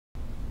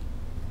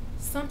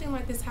Something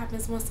like this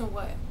happens once in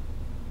what?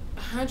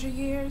 100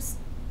 years?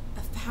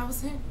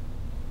 1,000?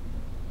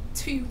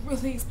 Do you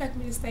really expect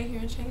me to stay here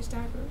and change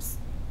diapers?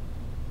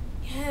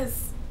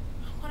 Yes,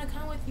 I want to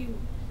come with you.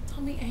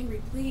 Don't be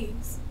angry,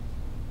 please.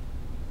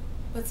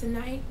 But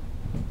tonight,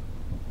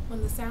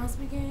 when the sounds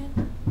began,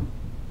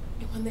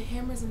 and when the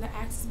hammers and the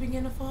axes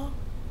began to fall,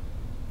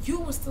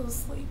 you were still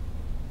asleep.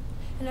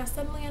 And I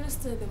suddenly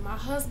understood that my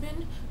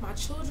husband, my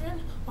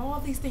children, all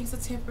these things are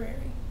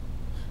temporary.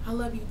 I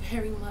love you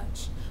very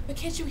much. But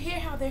can't you hear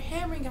how they're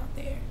hammering out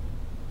there?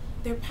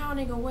 They're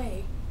pounding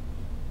away.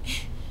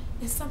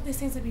 And something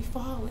seems to be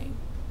falling,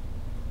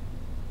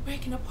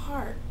 breaking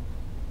apart.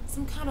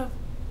 Some kind of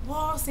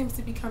wall seems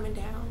to be coming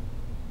down.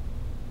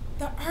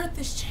 The earth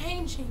is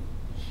changing,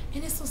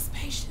 and it's so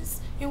spacious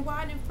and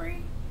wide and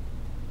free.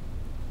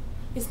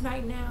 It's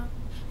night now,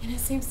 and it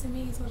seems to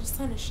me as though the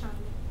sun is shining.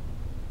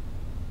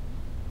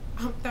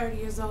 I'm 30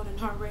 years old, and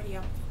already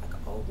I feel like an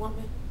old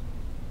woman.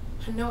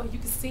 I know it, you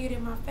can see it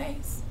in my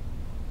face.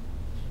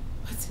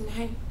 But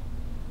tonight,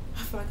 I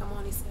feel like I'm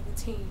only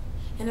 17,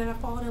 and that I've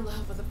fallen in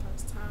love for the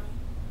first time.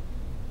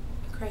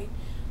 A great,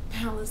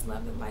 boundless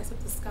love that lights up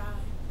the sky.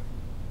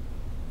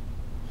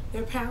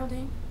 They're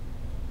pounding,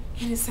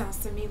 and it sounds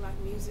to me like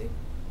music,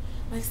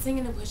 like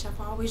singing of which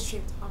I've always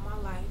dreamed all my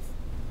life.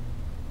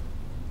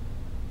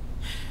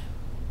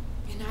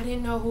 And I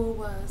didn't know who it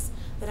was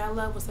that I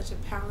loved with such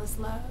a boundless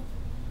love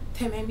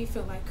that made me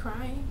feel like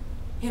crying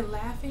and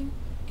laughing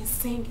and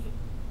singing.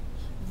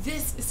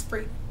 This is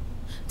freedom.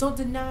 Don't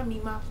deny me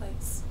my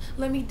place.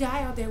 Let me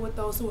die out there with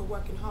those who are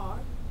working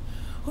hard,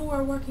 who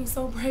are working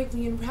so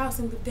bravely and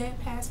rousing the dead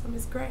past from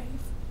his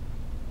grave.